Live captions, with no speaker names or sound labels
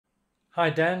Hi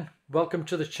Dan, welcome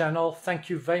to the channel. Thank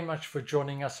you very much for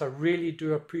joining us. I really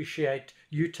do appreciate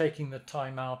you taking the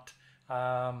time out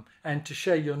and to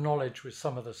share your knowledge with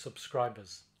some of the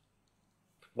subscribers.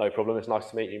 No problem. It's nice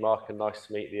to meet you, Mark, and nice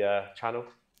to meet the channel.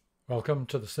 Welcome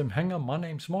to the Sim Hanger. My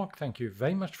name's Mark. Thank you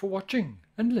very much for watching,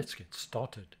 and let's get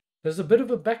started. There's a bit of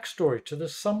a backstory to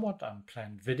this somewhat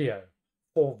unplanned video.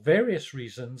 For various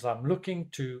reasons, I'm looking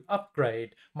to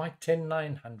upgrade my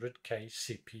 10900K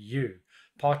CPU,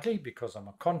 partly because I'm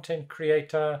a content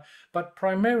creator, but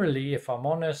primarily, if I'm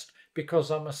honest,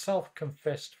 because I'm a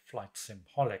self-confessed flight sim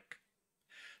holic.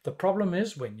 The problem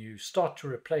is when you start to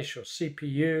replace your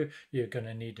CPU, you're going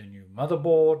to need a new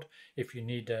motherboard. If you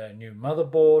need a new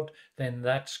motherboard, then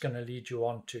that's going to lead you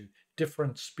on to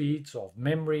different speeds of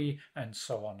memory and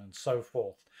so on and so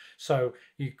forth. So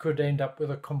you could end up with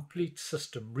a complete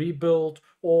system rebuild,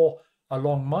 or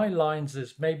along my lines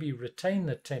is maybe retain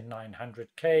the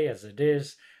 10900K as it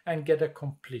is and get a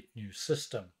complete new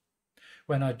system.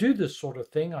 When I do this sort of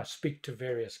thing, I speak to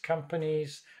various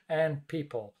companies and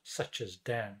people such as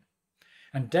Dan.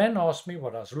 And Dan asked me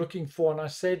what I was looking for, and I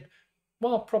said,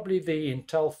 well, probably the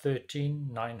Intel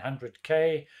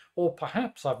 13900K, or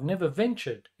perhaps I've never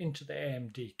ventured into the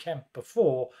AMD camp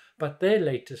before, but their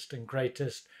latest and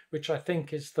greatest, which I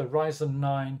think is the Ryzen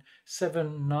 9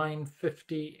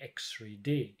 7950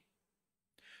 X3D.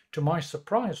 To my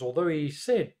surprise, although he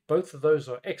said both of those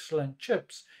are excellent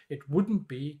chips, it wouldn't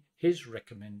be his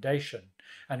recommendation.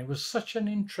 And it was such an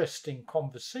interesting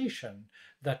conversation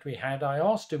that we had. I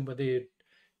asked him whether he'd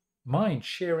mind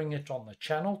sharing it on the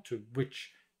channel, to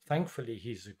which thankfully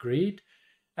he's agreed,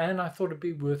 and I thought it'd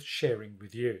be worth sharing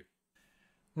with you.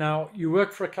 Now, you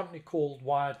work for a company called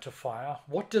Wired to Fire.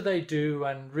 What do they do,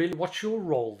 and really what's your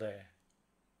role there?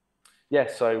 Yeah,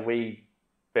 so we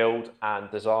build and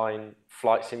design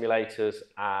flight simulators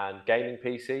and gaming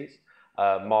PCs.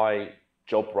 My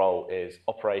job role is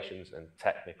operations and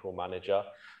technical manager,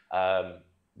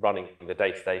 running the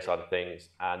day-to-day side of things.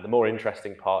 And the more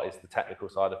interesting part is the technical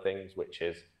side of things, which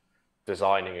is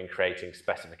designing and creating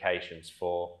specifications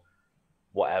for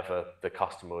whatever the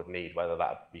customer would need, whether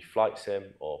that be flight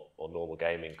sim or normal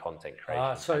gaming content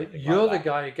creation, So anything like you're the that.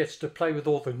 guy who gets to play with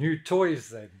all the new toys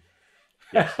then.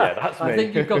 Yes, yeah, that's I me.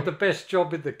 think you've got the best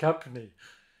job in the company.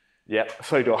 Yep,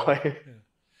 so do I.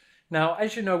 Now,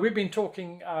 as you know, we've been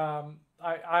talking,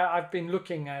 I've been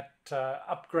looking at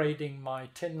upgrading my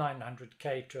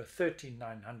 10900K to a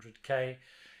 13900K.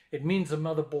 It means a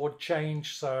motherboard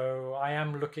change, so I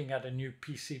am looking at a new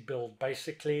PC build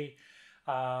basically,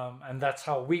 and that's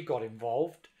how we got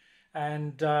involved.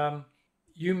 And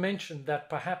you mentioned that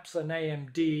perhaps an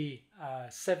AMD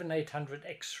 7800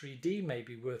 X3D may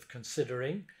be worth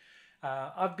considering.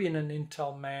 I've been an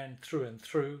Intel man through and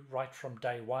through, right from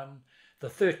day one. The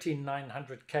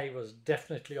 13900K was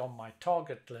definitely on my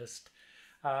target list.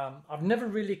 I've never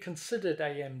really considered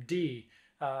AMD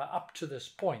up to this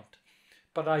point,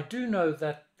 but I do know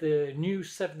that the new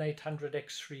 7800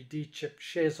 X3D chip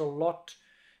shares a lot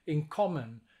in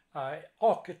common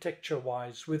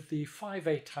architecture-wise with the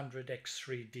 5800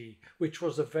 X3D, which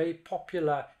was a very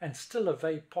popular and still a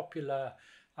very popular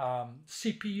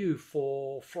CPU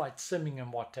for flight simming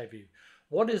and what have you.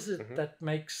 What is it Mhm. that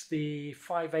makes the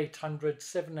 5800,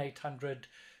 7800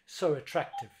 so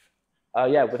attractive?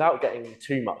 Yeah, without getting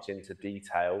too much into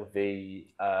detail, the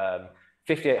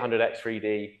 5800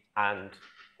 X3D and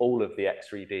all of the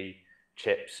X3D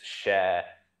chips share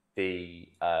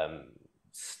the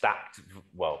stacked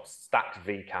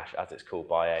V cache, as it's called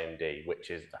by AMD, which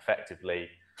is effectively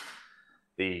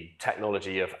the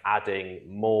technology of adding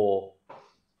more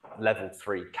level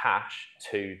 3 cache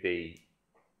to the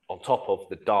on top of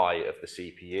the die of the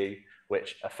CPU,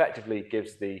 which effectively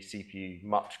gives the CPU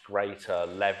much greater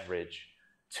leverage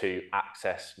to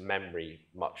access memory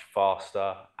much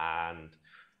faster, and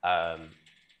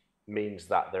means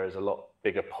that there is a lot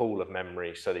bigger pool of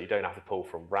memory, so that you don't have to pull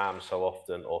from RAM so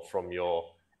often or from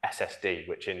your SSD,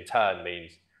 which in turn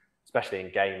means, especially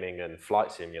in gaming and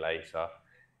flight simulator,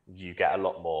 you get a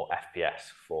lot more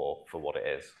FPS for what it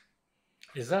is.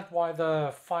 Is that why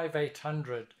the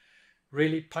 5800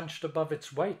 really punched above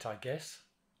its weight, I guess?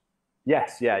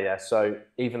 Yes, yeah, yeah. So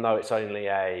even though it's only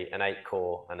an 8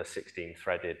 core and a 16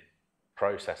 threaded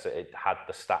processor, it had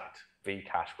the stacked V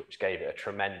cache, which gave it a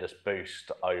tremendous boost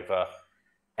over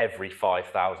every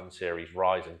 5000 series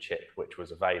Ryzen chip, which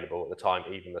was available at the time.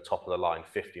 Even the top of the line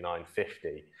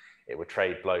 5950, it would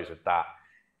trade blows with that.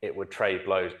 It would trade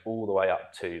blows all the way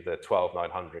up to the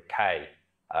 12900K,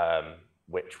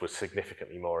 which was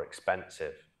significantly more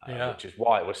expensive, Yeah. which is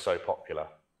why it was so popular.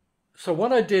 So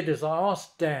what I did is I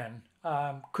asked Dan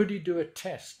could he do a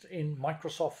test in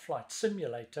Microsoft Flight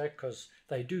Simulator, because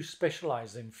they do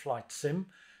specialize in flight sim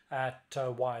at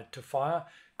Wired to Fire?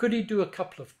 Could he do a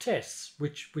couple of tests,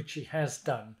 which he has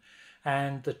done?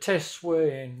 And the tests were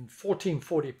in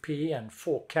 1440p and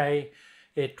 4K.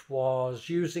 It was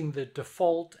using the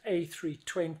default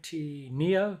A320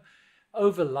 Neo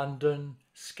over London,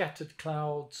 scattered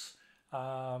clouds,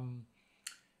 and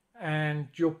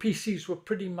your PCs were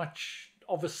pretty much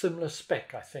of a similar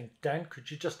spec, I think. Dan,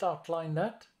 could you just outline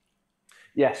that?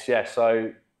 Yes, yeah.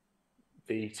 So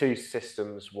the two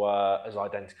systems were as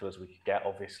identical as we could get,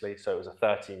 obviously. So it was a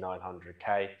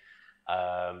 13900K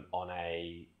on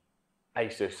a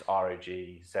Asus ROG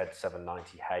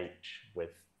Z790H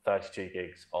with 32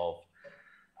 gigs of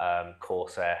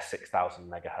Corsair 6000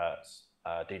 megahertz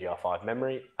DDR5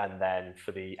 memory. And then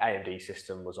for the AMD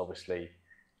system was obviously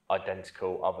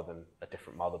identical other than a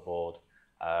different motherboard.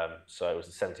 So it was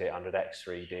the 7800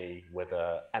 X3D with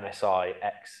a MSI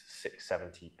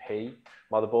X670P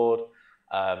motherboard.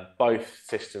 Both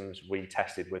systems we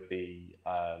tested with the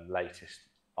latest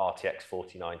RTX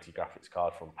 4090 graphics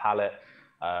card from Palette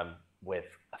with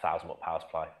a 1000-watt power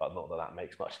supply, but not that that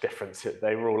makes much difference.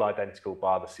 They were all identical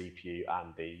bar the CPU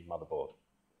and the motherboard.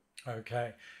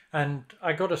 Okay, and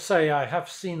I got to say, I have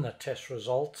seen the test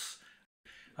results,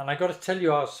 and I got to tell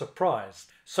you, I was surprised.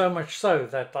 So much so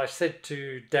that I said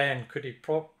to Dan, could he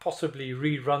possibly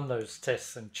rerun those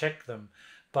tests and check them?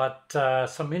 But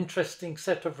some interesting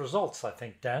set of results, I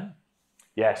think, Dan.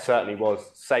 Yeah, certainly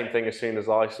was. Same thing as soon as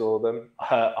I saw them.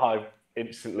 I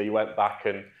instantly went back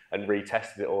and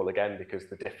retested it all again because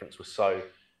the difference was so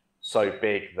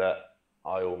big that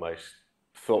I almost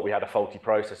thought we had a faulty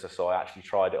processor. So I actually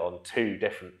tried it on two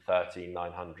different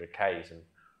 13900Ks, and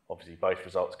obviously both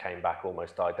results came back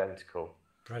almost identical.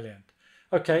 Brilliant.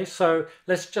 Okay, so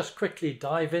let's just quickly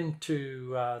dive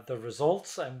into the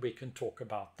results and we can talk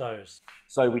about those.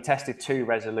 So we tested two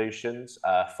resolutions,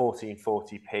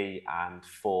 1440p and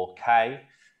 4K.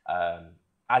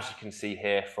 As you can see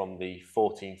here from the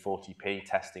 1440p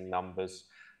testing numbers,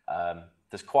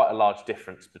 there's quite a large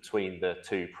difference between the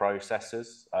two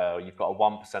processors. You've got a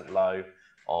 1% low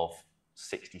of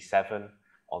 67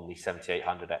 on the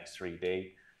 7800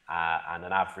 X3D and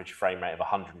an average frame rate of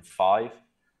 105.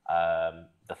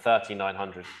 The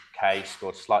 13900K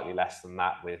scored slightly less than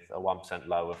that with a 1%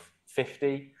 low of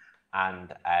 50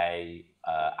 and a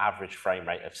average frame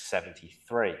rate of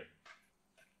 73. I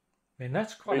mean,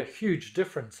 that's quite a huge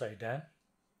difference, eh, Dan?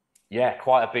 Yeah,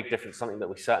 quite a big difference, something that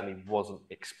we certainly wasn't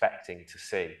expecting to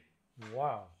see.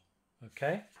 Wow.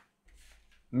 Okay.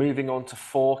 Moving on to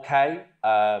 4K,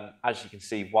 as you can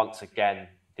see, once again,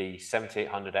 the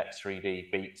 7800 X3D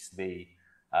beats the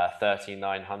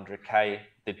 13900K.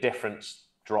 The difference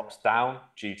drops down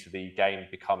due to the game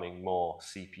becoming more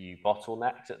CPU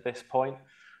bottlenecked at this point.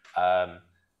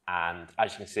 And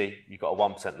as you can see, you've got a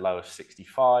 1% low of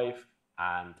 65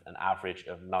 and an average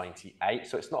of 98.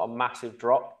 So it's not a massive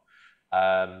drop.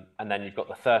 And then you've got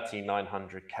the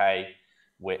 13900K,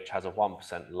 which has a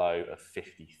 1% low of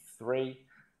 53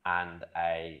 and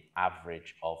a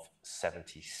average of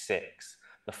 76.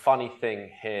 The funny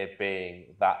thing here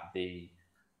being that the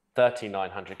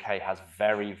 13900K has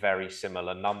very, very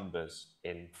similar numbers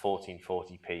in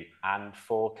 1440p and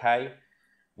 4K,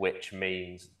 which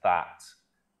means that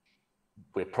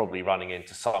we're probably running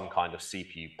into some kind of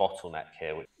CPU bottleneck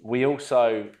here. We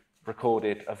also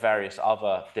recorded various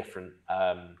other different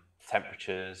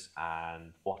temperatures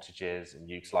and wattages and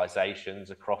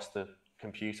utilizations across the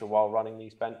computer while running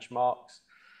these benchmarks.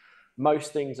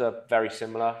 Most things are very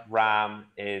similar. RAM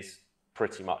is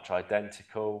pretty much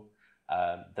identical.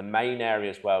 The main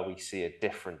areas where we see a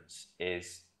difference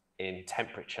is in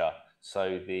temperature.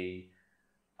 So the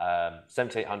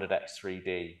 7800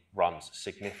 X3D runs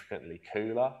significantly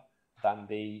cooler than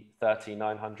the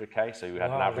 13900K. So we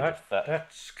had an average of 30.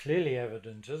 That's clearly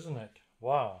evident, isn't it?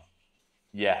 Wow.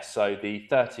 Yeah, so the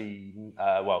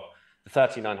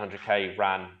 3900K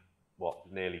ran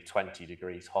nearly 20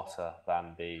 degrees hotter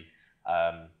than the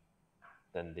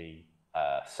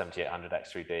 7800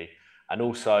 X3D, and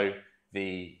also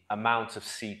the amount of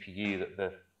CPU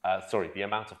that the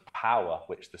amount of power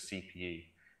which the CPU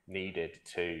needed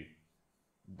to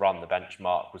run the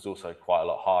benchmark was also quite a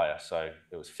lot higher. So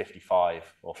it was 55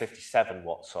 or 57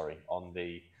 watts, on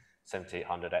the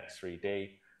 7800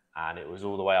 X3D, and it was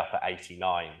all the way up at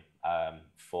 89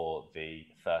 for the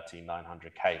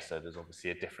 13900K. So there's obviously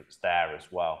a difference there as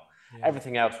well. Yeah.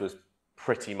 Everything else was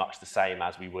pretty much the same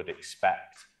as we would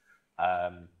expect.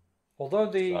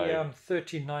 Although the So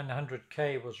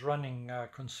 13900K was running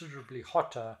considerably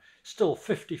hotter, still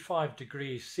 55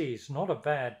 degrees C is not a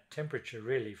bad temperature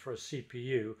really for a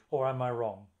CPU, or am I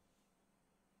wrong?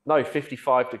 no,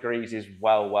 55 degrees is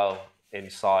well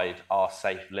inside our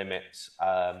safe limits.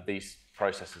 These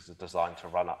processors are designed to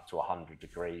run up to 100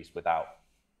 degrees without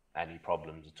any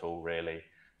problems at all, really.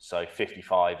 So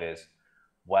 55 is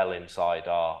well inside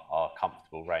our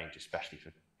comfortable range, especially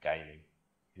for gaming.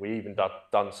 We even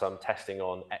done some testing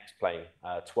on X-Plane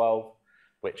 12,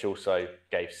 which also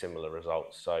gave similar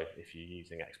results. So if you're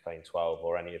using X-Plane 12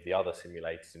 or any of the other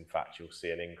simulators, in fact, you'll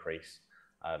see an increase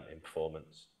in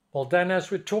performance. Well, Dan, as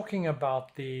we're talking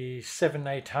about the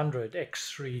 7800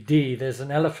 X3D, there's an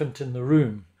elephant in the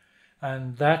room,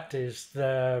 and that is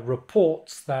the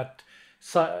reports that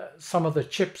some of the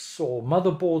chips or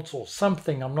motherboards or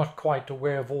something, I'm not quite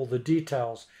aware of all the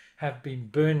details, have been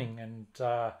burning and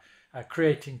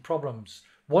creating problems.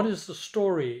 What is the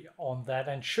story on that,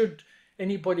 and should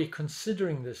anybody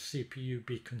considering this CPU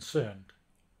be concerned?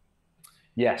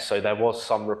 Yes, so there was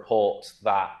some reports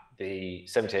that the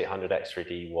 7800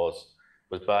 X3D was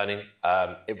burning.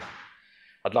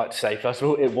 I'd like to say, first of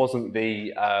all, it wasn't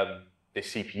the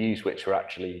CPUs which were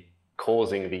actually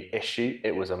causing the issue.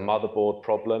 It was a motherboard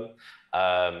problem,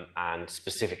 and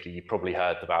specifically, you probably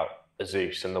heard about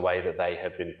Asus and the way that they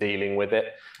have been dealing with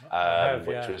it,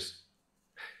 which was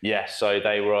so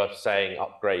they were saying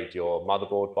upgrade your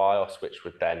motherboard BIOS, which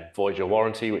would then void your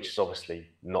warranty, which is obviously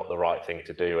not the right thing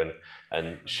to do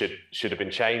and should have been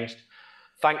changed.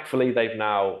 Thankfully, they've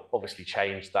now obviously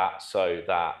changed that so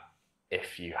that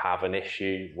if you have an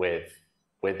issue with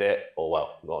it, or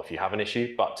well, not if you have an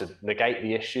issue, but to negate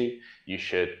the issue, you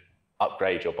should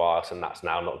upgrade your BIOS, and that's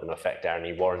now not going to affect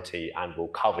any warranty and will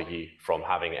cover you from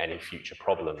having any future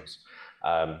problems.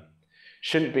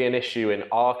 Shouldn't be an issue in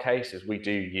our case, as we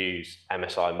do use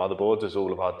MSI motherboards as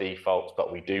all of our defaults,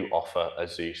 but we do offer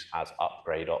Asus as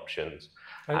upgrade options.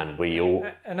 And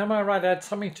am I right, it had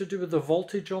something to do with the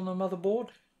voltage on the motherboard?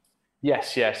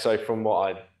 Yes, yeah. So from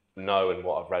what I know and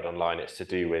what I've read online, it's to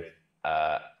do with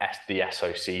the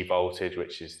SoC voltage,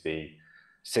 which is the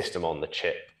system on the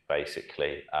chip,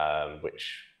 basically,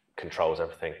 which controls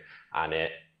everything. And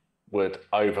it would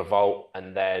overvolt,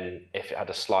 and then if it had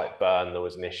a slight burn, there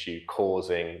was an issue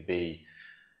causing the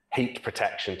heat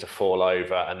protection to fall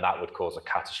over, and that would cause a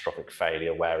catastrophic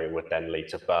failure where it would then lead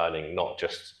to burning, not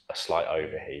just a slight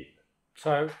overheat.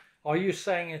 So are you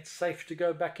saying it's safe to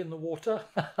go back in the water?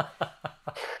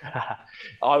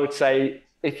 I would say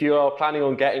if you are planning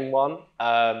on getting one,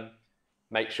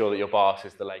 make sure that your BIOS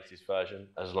is the latest version.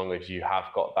 As long as you have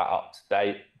got that up to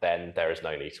date, then there is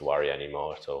no need to worry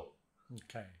anymore at all.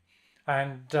 Okay.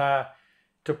 And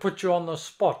to put you on the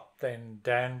spot then,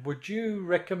 Dan, would you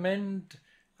recommend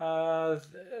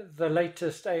the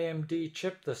latest AMD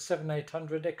chip, the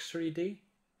 7800 X3D?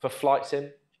 For flight sim,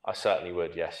 I certainly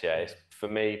would, yes. Yeah, it's, for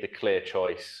me, the clear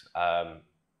choice.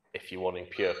 If you're wanting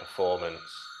pure performance,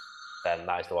 then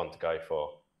that is the one to go for.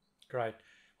 Great.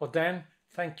 Well, Dan,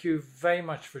 thank you very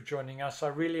much for joining us. I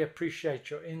really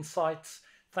appreciate your insights.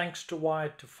 Thanks to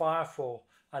Wired to Fire for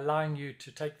allowing you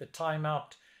to take the time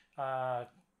out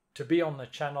to be on the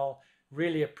channel.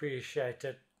 Really appreciate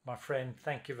it, my friend.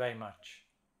 Thank you very much.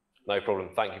 No problem.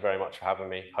 Thank you very much for having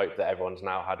me. Hope that everyone's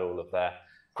now had all of their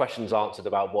questions answered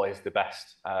about what is the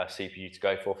best CPU to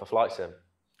go for flight sim.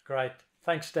 Great.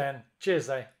 Thanks, Dan. Cheers,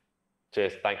 eh?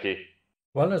 Cheers. Thank you.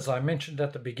 Well, as I mentioned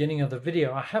at the beginning of the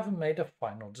video, I haven't made a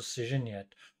final decision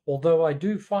yet, although I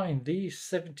do find the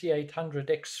 7800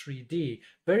 X3D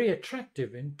very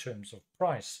attractive in terms of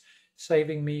price,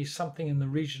 saving me something in the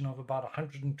region of about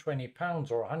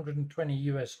 £120 or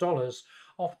 $120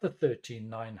 off the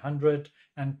 13900,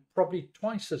 and probably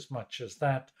twice as much as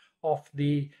that off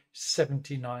the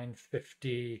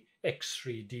 7950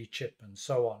 X3D chip and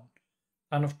so on.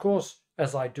 And of course,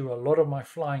 as I do a lot of my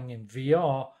flying in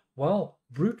VR, well,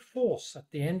 brute force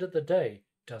at the end of the day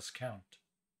does count.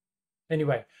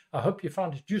 Anyway, I hope you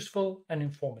found it useful and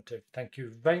informative. Thank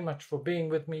you very much for being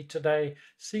with me today.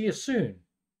 See you soon,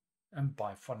 and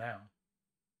bye for now.